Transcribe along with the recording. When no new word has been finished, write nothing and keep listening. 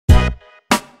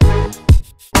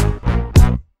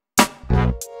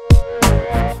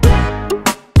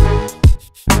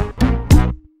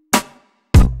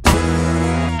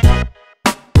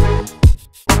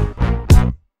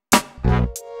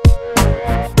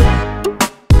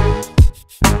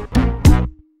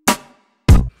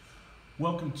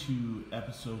Welcome to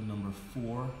episode number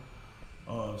 4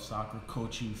 of Soccer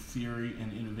Coaching Theory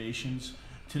and Innovations.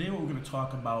 Today what we're going to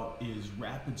talk about is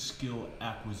rapid skill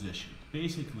acquisition.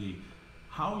 Basically,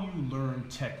 how you learn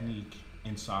technique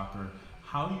in soccer,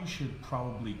 how you should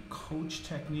probably coach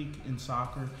technique in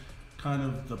soccer, kind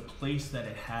of the place that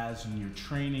it has in your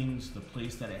trainings, the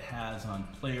place that it has on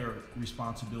player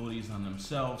responsibilities on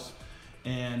themselves,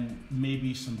 and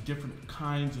maybe some different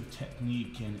kinds of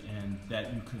technique and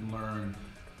that you can learn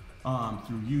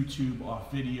through YouTube off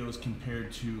videos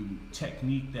compared to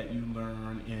technique that you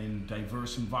learn in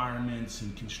diverse environments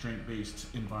and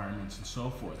constraint-based environments and so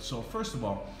forth. So first of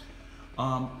all,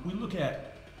 we look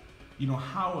at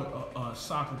how a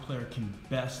soccer player can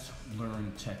best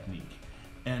learn technique.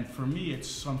 And for me, it's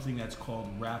something that's called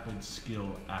rapid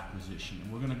skill acquisition.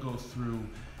 We're going to go through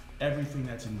everything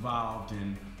that's involved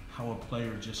in how a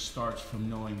player just starts from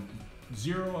knowing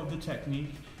zero of the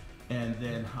technique, and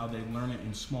then how they learn it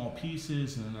in small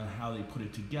pieces, and then how they put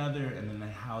it together, and then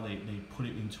how they put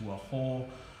it into a whole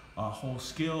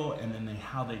skill, and then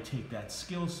how they take that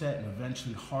skill set and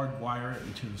eventually hardwire it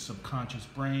into the subconscious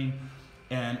brain,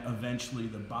 and eventually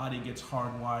the body gets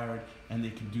hardwired and they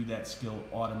can do that skill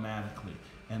automatically,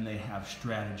 and they have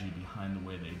strategy behind the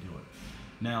way they do it.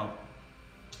 Now,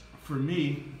 for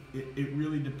me, it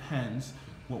really depends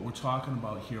what we're talking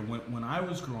about here. When I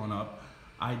was growing up,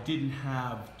 I didn't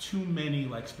have too many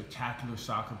spectacular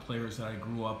soccer players that I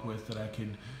grew up with that I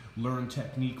could learn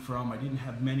technique from. I didn't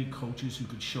have many coaches who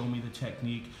could show me the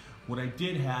technique. What I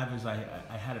did have is I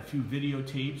had a few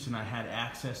videotapes, and I had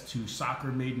access to Soccer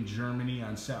Made in Germany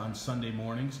on Sunday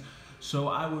mornings. So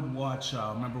I would watch,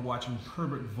 I remember watching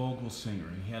Herbert Vogelsinger,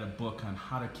 and he had a book on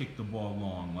how to kick the ball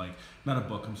long, not a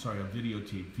book, I'm sorry, a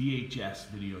videotape, VHS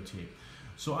videotape.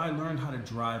 So I learned how to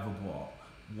drive a ball,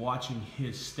 watching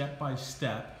his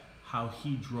step-by-step how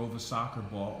he drove a soccer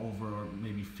ball over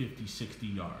maybe 50, 60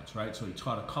 yards, right? So he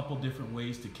taught a couple different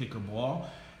ways to kick a ball,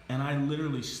 and I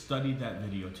literally studied that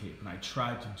videotape, and I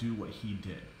tried to do what he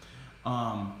did.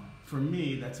 For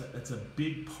me, that's a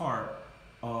big part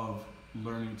of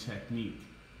learning technique.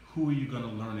 Who are you going to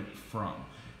learn it from?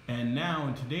 And now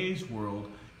in today's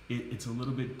world, it's a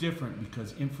little bit different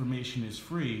because information is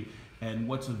free, and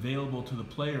what's available to the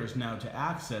players now to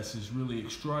access is really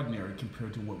extraordinary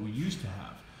compared to what we used to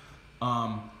have.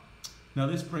 Now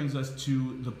this brings us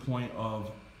to the point of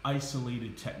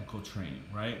isolated technical training,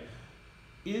 right?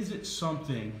 Is it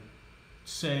something,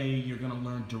 say you're going to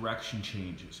learn direction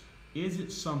changes, is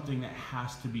it something that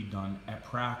has to be done at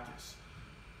practice?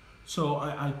 So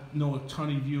I know a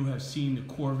ton of you have seen the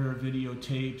Corvair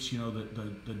videotapes,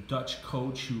 the Dutch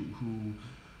coach who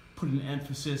put an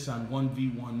emphasis on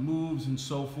 1v1 moves and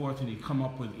so forth, and he came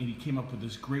up with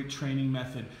this great training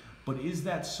method. But is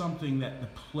that something that the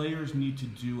players need to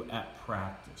do at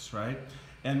practice, right?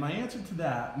 And my answer to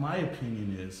that, my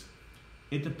opinion is,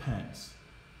 it depends.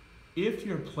 If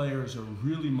your players are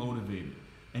really motivated,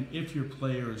 and if your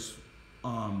players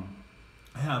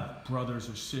have brothers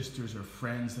or sisters or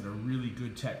friends that are really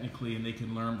good technically and they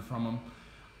can learn from them,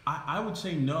 I would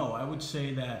say no. I would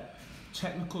say that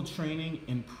technical training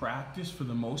in practice, for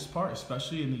the most part,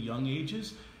 especially in the young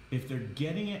ages, if they're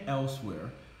getting it elsewhere,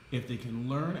 if they can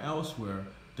learn elsewhere,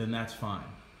 then that's fine.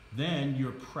 Then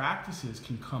your practices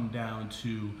can come down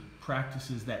to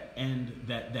practices that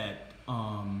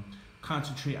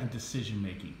concentrate on decision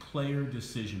making, player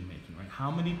decision making, right? How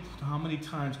many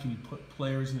times can you put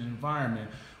players in an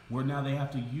environment where now they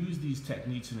have to use these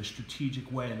techniques in a strategic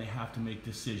way and they have to make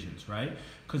decisions, right?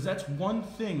 Because that's one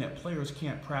thing that players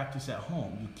can't practice at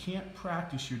home. You can't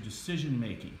practice your decision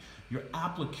making, your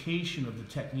application of the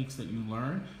techniques that you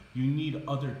learn. You need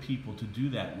other people to do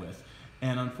that with.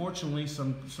 And unfortunately,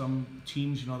 some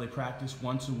teams, they practice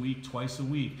once a week, twice a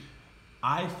week.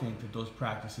 I think that those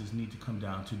practices need to come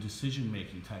down to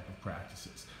decision-making type of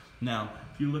practices. Now,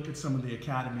 if you look at some of the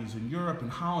academies in Europe, and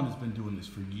Holland has been doing this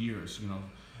for years,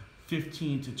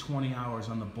 15 to 20 hours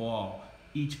on the ball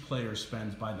each player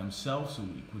spends by themselves a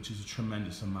week, which is a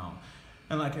tremendous amount.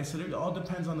 And like I said, it all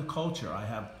depends on the culture. I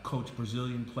have coached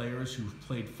Brazilian players who've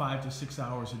played 5 to 6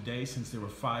 hours a day since they were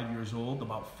 5 years old,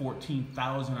 about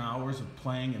 14,000 hours of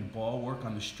playing and ball work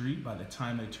on the street by the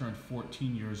time they turned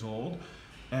 14 years old.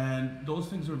 And those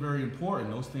things are very important.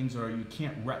 Those things you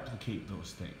can't replicate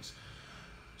those things.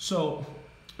 So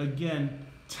again,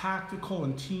 tactical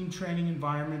and team training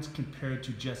environments compared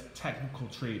to just technical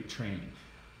training.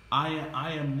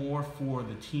 I am more for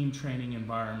the team training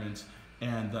environments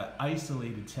and the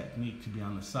isolated technique to be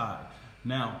on the side.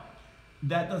 Now,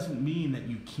 that doesn't mean that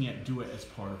you can't do it as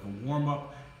part of a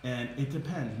warm-up, and it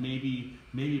depends.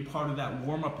 Maybe part of that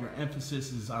warm-up, your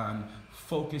emphasis is on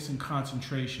focus and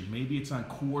concentration. Maybe it's on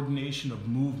coordination of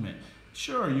movement.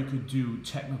 Sure, you could do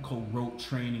technical rote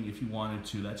training if you wanted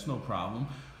to. That's no problem.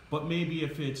 But maybe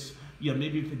if it's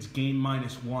game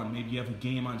 -1, maybe you have a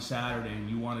game on Saturday and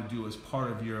you want to do as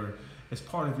part of your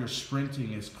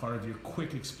sprinting, as part of your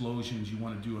quick explosions, you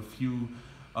want to do a few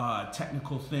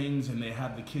technical things, and they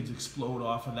have the kids explode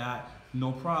off of that.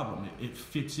 No problem. It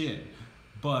fits in.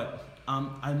 But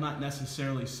I'm not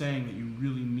necessarily saying that you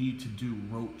really need to do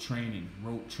rote training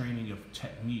of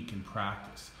technique and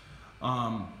practice.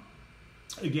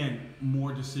 Again,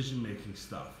 more decision-making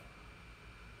stuff.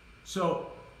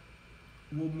 So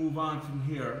we'll move on from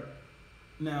here.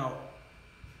 Now,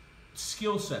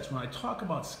 skill sets. When I talk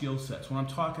about skill sets, when I'm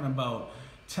talking about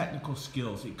technical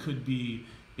skills, it could be,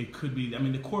 I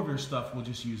mean, the Corvair stuff, we'll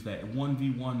just use that.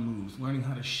 1v1 moves, learning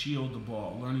how to shield the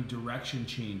ball, learning direction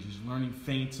changes, learning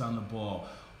feints on the ball.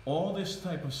 All this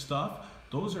type of stuff,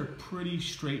 those are pretty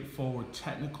straightforward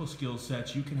technical skill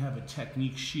sets. You can have a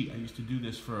technique sheet. I used to do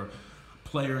this for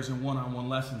players in one-on-one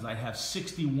lessons. I have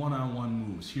 60 one-on-one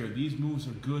moves. Here, these moves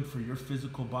are good for your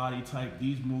physical body type.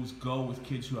 These moves go with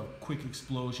kids who have quick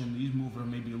explosion. These moves are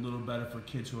maybe a little better for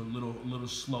kids who are a little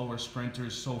slower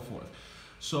sprinters, so forth.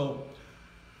 So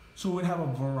we'd have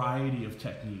a variety of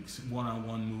techniques,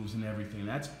 one-on-one moves and everything.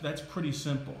 That's pretty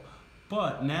simple.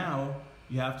 But now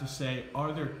you have to say,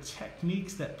 are there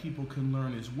techniques that people can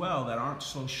learn as well that aren't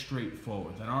so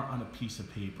straightforward, that aren't on a piece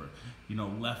of paper? You know,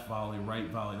 left volley, right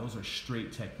volley, those are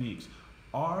straight techniques.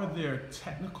 Are there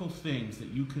technical things that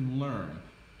you can learn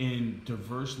in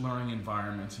diverse learning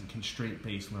environments and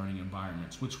constraint-based learning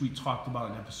environments, which we talked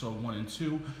about in episode 1 and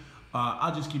 2.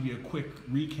 I'll just give you a quick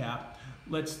recap.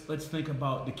 Let's think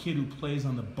about the kid who plays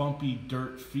on the bumpy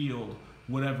dirt field,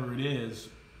 whatever it is,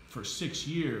 for 6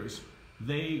 years.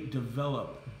 They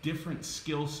develop different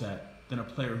skill set than a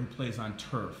player who plays on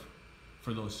turf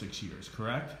for those 6 years,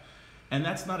 correct? And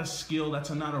that's not a skill, that's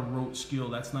not a rote skill,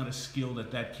 that's not a skill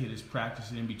that kid is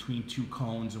practicing in between 2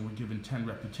 cones and we're given 10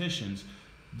 repetitions.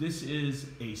 This is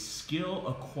a skill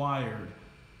acquired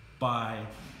by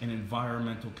an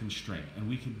environmental constraint. And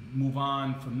we could move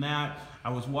on from that. I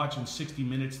was watching 60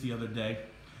 Minutes the other day,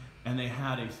 and they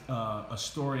had a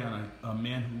story on a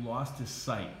man who lost his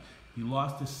sight. He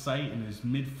lost his sight in his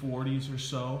mid-40s or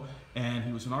so, and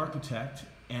he was an architect,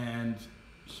 and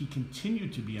he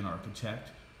continued to be an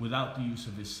architect without the use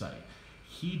of his sight.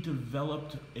 He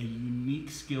developed a unique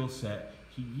skill set.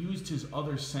 He used his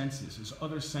other senses. His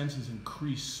other senses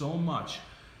increased so much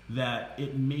that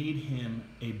it made him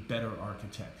a better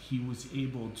architect. He was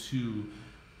able to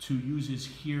use his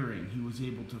hearing. He was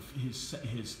able to,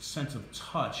 his sense of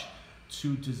touch,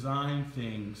 to design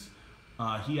things.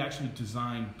 He actually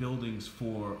designed buildings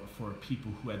for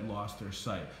people who had lost their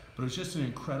sight. But it was just an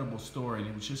incredible story, and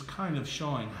it was just kind of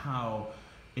showing how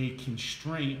a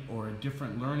constraint or a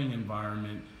different learning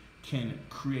environment can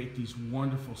create these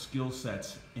wonderful skill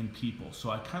sets in people.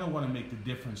 So I kind of want to make the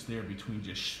difference there between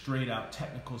just straight out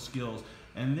technical skills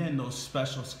and then those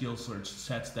special skill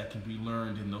sets that can be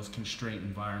learned in those constraint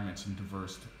environments and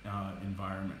diverse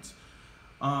environments.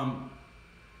 We'll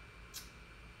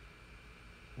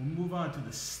move on to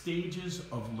the stages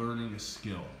of learning a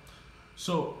skill.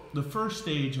 So the first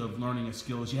stage of learning a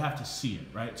skill is you have to see it,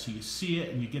 right? So you see it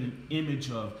and you get an image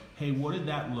of, hey, what did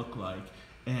that look like?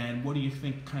 And what do you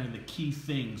think kind of the key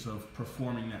things of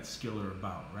performing that skill are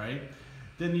about, right?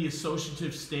 Then the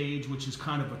associative stage, which is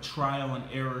kind of a trial and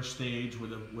error stage where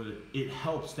it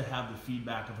helps to have the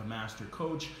feedback of a master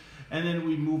coach. And then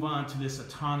we move on to this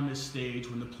autonomous stage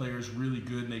when the player's really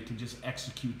good and they can just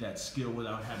execute that skill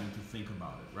without having to think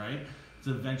about it, right? It's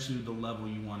eventually the level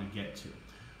you want to get to.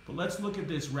 But let's look at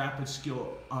this rapid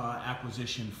skill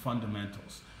acquisition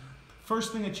fundamentals.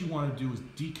 First thing that you want to do is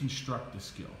deconstruct the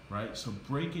skill, right? So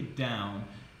break it down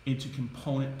into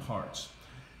component parts.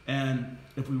 And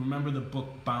if we remember the book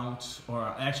Bounce, or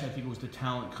actually I think it was The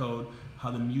Talent Code,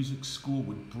 how the music school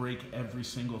would break every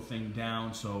single thing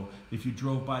down. So if you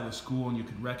drove by the school and you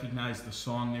could recognize the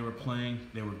song they were playing,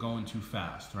 they were going too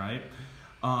fast, right?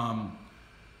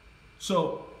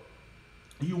 So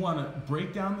you want to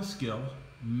break down the skill,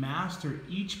 master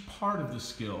each part of the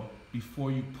skill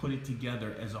before you put it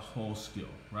together as a whole skill,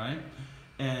 right?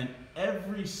 And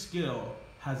every skill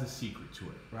has a secret to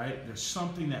it, right? There's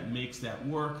something that makes that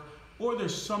work, or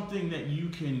there's something that you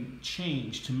can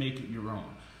change to make it your own.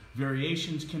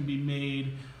 Variations can be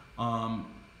made,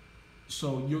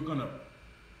 so you're gonna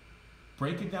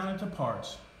break it down into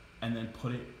parts, and then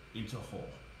put it into whole,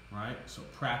 right? So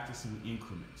practice in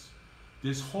increments.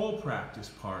 This whole practice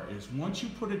part is once you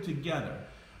put it together,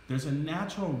 there's a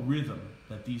natural rhythm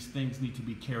that these things need to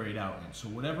be carried out in. So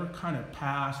whatever kind of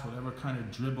pass, whatever kind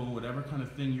of dribble, whatever kind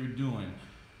of thing you're doing,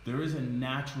 there is a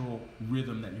natural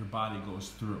rhythm that your body goes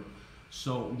through.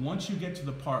 So once you get to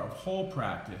the part of whole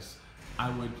practice, I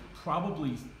would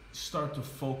probably start to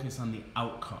focus on the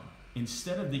outcome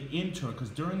instead of the internal, because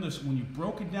during this, when you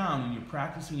broke it down and you're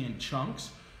practicing in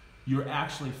chunks, you're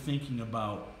actually thinking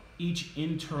about each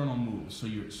internal move. So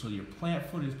your plant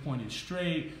foot is pointed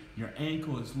straight, your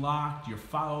ankle is locked, your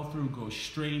follow through goes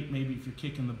straight, maybe if you're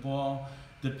kicking the ball,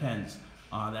 depends.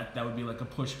 That would be like a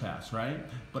push pass, right?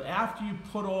 But after you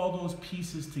put all those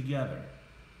pieces together,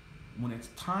 when it's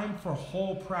time for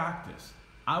whole practice,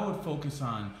 I would focus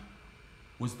on,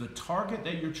 was the target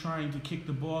that you're trying to kick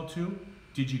the ball to,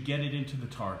 did you get it into the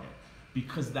target?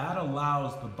 Because that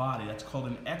allows the body, that's called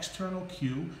an external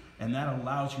cue, and that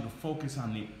allows you to focus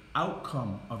on the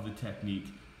outcome of the technique,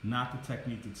 not the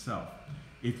technique itself.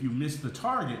 If you miss the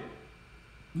target,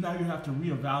 now you have to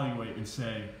reevaluate and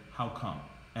say, how come?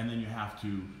 And then you have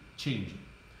to change it.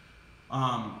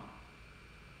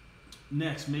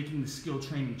 Next, making the skill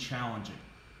training challenging.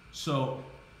 So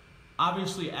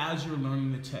obviously as you're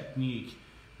learning the technique,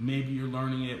 maybe you're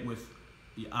learning it with,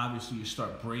 obviously you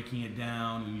start breaking it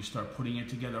down and you start putting it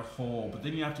together whole, but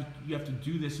then you have to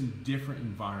do this in different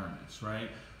environments, right?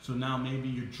 So now maybe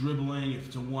you're dribbling, if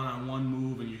it's a one-on-one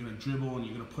move, and you're gonna dribble and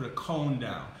you're gonna put a cone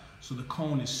down. So the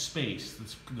cone is space.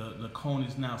 The cone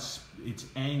is now, its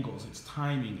angles, its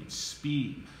timing, its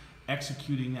speed,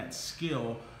 executing that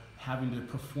skill, having to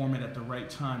perform it at the right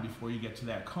time before you get to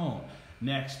that cone.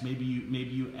 Next, maybe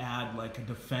you add like a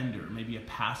defender, maybe a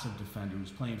passive defender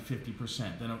who's playing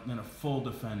 50%, then a full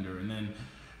defender,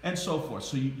 and so forth.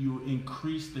 So you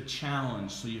increase the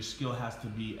challenge, so your skill has to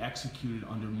be executed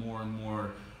under more and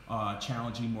more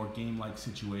challenging, more game-like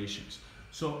situations.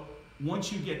 So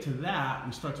once you get to that,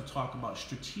 we start to talk about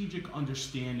strategic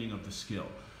understanding of the skill.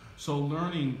 So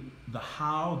learning the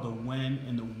how, the when,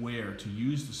 and the where to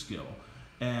use the skill.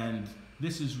 And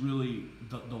this is really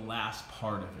the last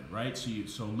part of it, right?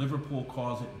 So Liverpool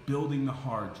calls it building the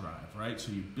hard drive, right?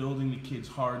 So you're building the kid's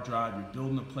hard drive, you're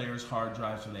building the player's hard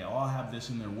drive, so they all have this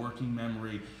in their working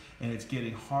memory, and it's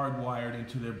getting hardwired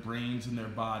into their brains and their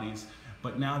bodies.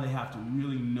 But now they have to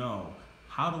really know,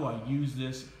 how do I use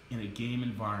this in a game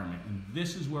environment? And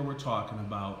this is where we're talking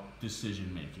about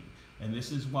decision making. And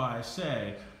this is why I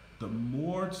say the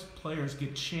more players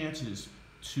get chances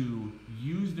to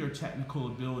use their technical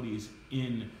abilities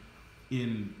in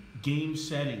game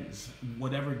settings,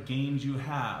 whatever games you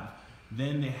have,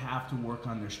 then they have to work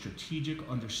on their strategic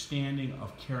understanding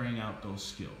of carrying out those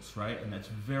skills, right? And that's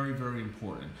very, very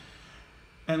important.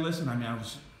 And listen, I mean, I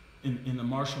was in the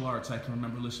martial arts, I can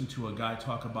remember listening to a guy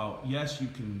talk about, yes, you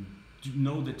can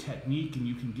know the technique and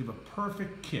you can give a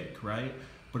perfect kick, right?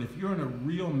 But if you're in a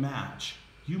real match,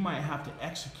 you might have to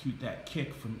execute that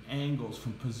kick from angles,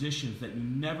 from positions that you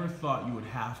never thought you would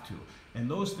have to. And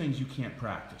those things you can't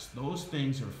practice. Those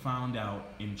things are found out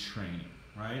in training,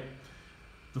 right?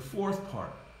 The fourth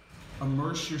part,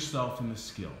 immerse yourself in the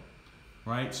skill,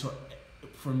 right? So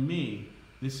for me,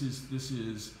 this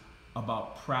is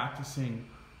about practicing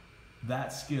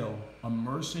that skill,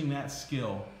 immersing that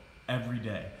skill every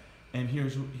day. And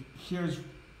here's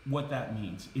what that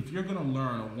means. If you're gonna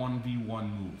learn a 1v1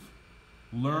 move,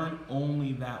 learn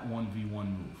only that 1v1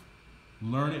 move.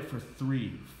 Learn it for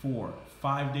 3, 4,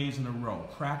 5 days in a row.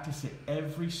 Practice it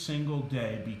every single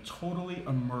day. Be totally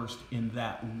immersed in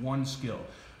that one skill.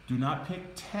 Do not pick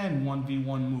 10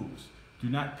 1v1 moves. Do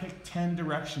not pick 10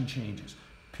 direction changes.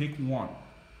 Pick one.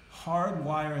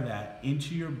 Hardwire that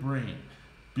into your brain.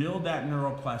 Build that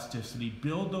neuroplasticity,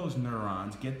 build those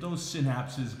neurons, get those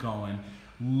synapses going.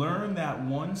 Learn that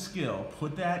one skill,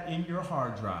 put that in your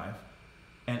hard drive,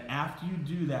 and after you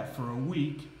do that for a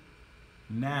week,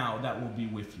 now that will be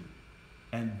with you.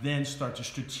 And then start to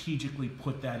strategically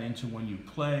put that into when you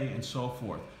play and so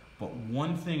forth. But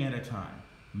one thing at a time.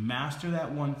 Master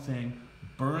that one thing,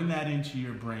 burn that into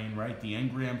your brain, right? The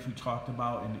engrams we talked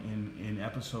about in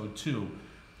episode 2.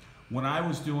 When I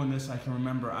was doing this, I can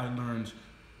remember I learned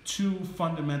 2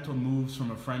 fundamental moves from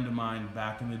a friend of mine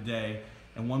back in the day.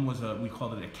 And one was we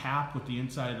called it a cap with the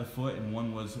inside of the foot, and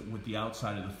one was with the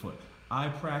outside of the foot. I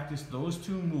practiced those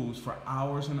 2 moves for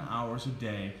hours and hours a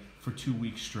day for 2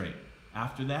 weeks straight.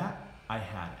 After that, I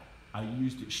had it. I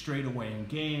used it straight away in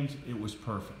games. It was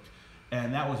perfect.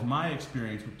 And that was my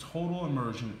experience with total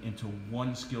immersion into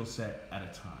one skill set at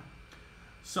a time.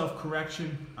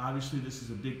 Self-correction, obviously this is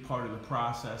a big part of the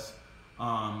process.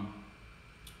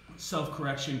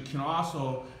 self-correction can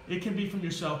also, it can be from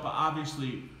yourself, but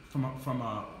obviously from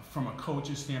a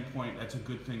coach's standpoint, that's a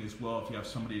good thing as well if you have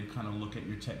somebody to kind of look at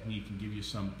your technique and give you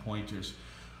some pointers.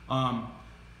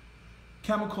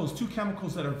 Chemicals, two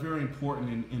chemicals that are very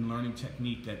important in learning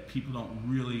technique that people don't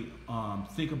really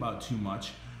think about too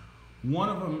much. One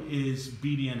of them is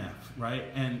BDNF, right?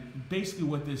 And basically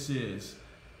what this is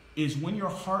when your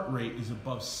heart rate is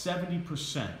above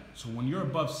 70%. So when you're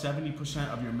above 70%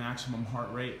 of your maximum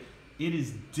heart rate, it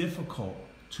is difficult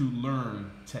to learn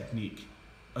technique,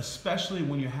 especially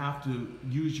when you have to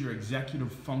use your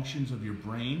executive functions of your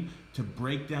brain to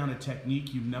break down a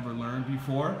technique you've never learned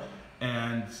before.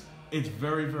 And it's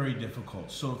very, very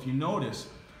difficult. So if you notice,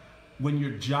 when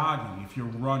you're jogging, if you're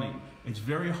running, it's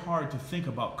very hard to think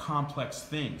about complex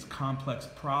things, complex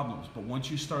problems. But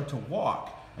once you start to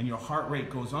walk and your heart rate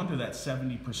goes under that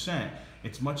 70%,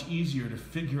 it's much easier to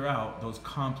figure out those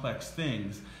complex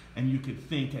things, and you could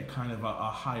think at kind of a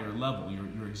higher level.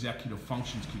 Your executive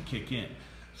functions could kick in.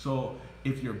 So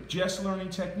if you're just learning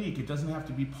technique, it doesn't have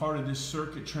to be part of this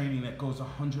circuit training that goes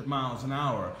 100 miles an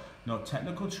hour. No,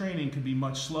 technical training could be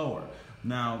much slower.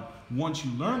 Now, once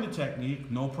you learn the technique,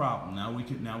 no problem. Now we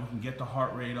can get the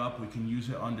heart rate up. We can use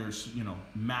it under,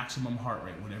 maximum heart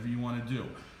rate, whatever you want to do.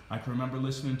 I can remember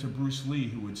listening to Bruce Lee,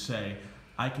 who would say,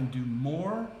 I can do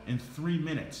more in 3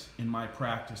 minutes in my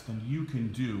practice than you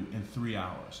can do in 3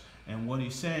 hours. And what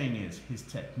he's saying is his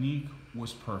technique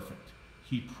was perfect.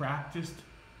 He practiced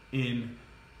in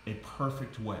a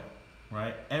perfect way,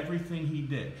 right? Everything he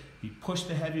did. He pushed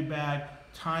the heavy bag,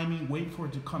 timing, wait for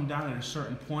it to come down at a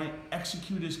certain point,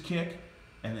 execute his kick,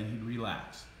 and then he'd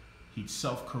relax. He'd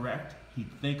self-correct,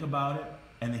 he'd think about it,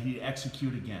 and then he'd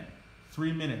execute again.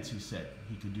 3 minutes, he said.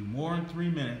 He could do more in 3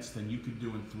 minutes than you could do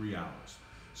in 3 hours.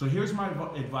 So here's my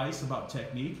advice about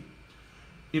technique.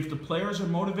 If the players are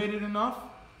motivated enough,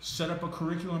 set up a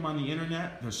curriculum on the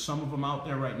internet. There's some of them out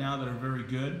there right now that are very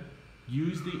good.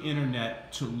 Use the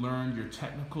internet to learn your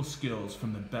technical skills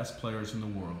from the best players in the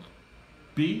world.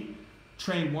 B,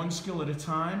 train one skill at a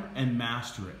time and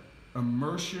master it.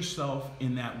 Immerse yourself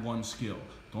in that one skill.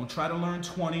 Don't try to learn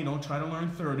 20, don't try to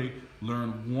learn 30.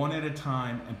 Learn one at a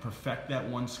time and perfect that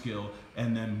one skill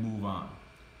and then move on.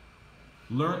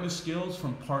 Learn the skills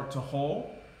from part to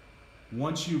whole.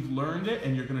 Once you've learned it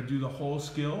and you're going to do the whole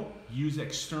skill, use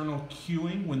external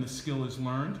cueing when the skill is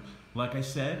learned. Like I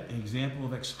said, an example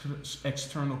of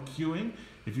external cueing,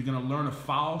 if you're going to learn a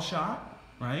foul shot,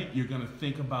 right, you're going to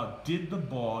think about, did the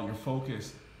ball, your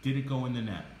focus, did it go in the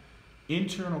net?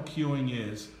 Internal cueing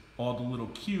is all the little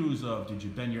cues of, did you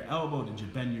bend your elbow, did you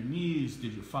bend your knees,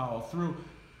 did you follow through?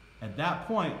 At that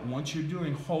point, once you're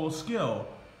doing whole skill,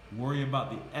 worry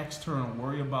about the external,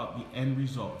 worry about the end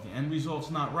result. If the end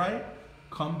result's not right,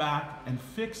 come back and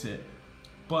fix it.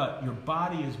 But your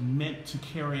body is meant to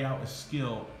carry out a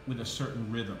skill with a certain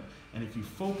rhythm. And if you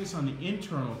focus on the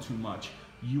internal too much,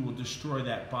 you will destroy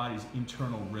that body's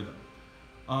internal rhythm.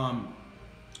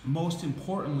 Most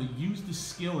importantly, use the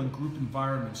skill in group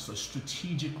environments so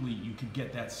strategically you could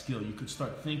get that skill. You could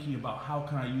start thinking about, how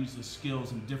can I use the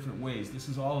skills in different ways? This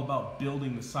is all about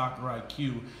building the soccer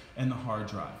IQ and the hard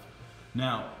drive.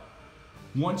 Now,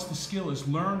 once the skill is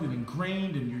learned and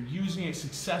ingrained and you're using it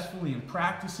successfully in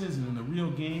practices and in the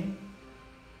real game,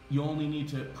 you only need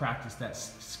to practice that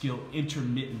skill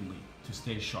intermittently to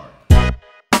stay sharp.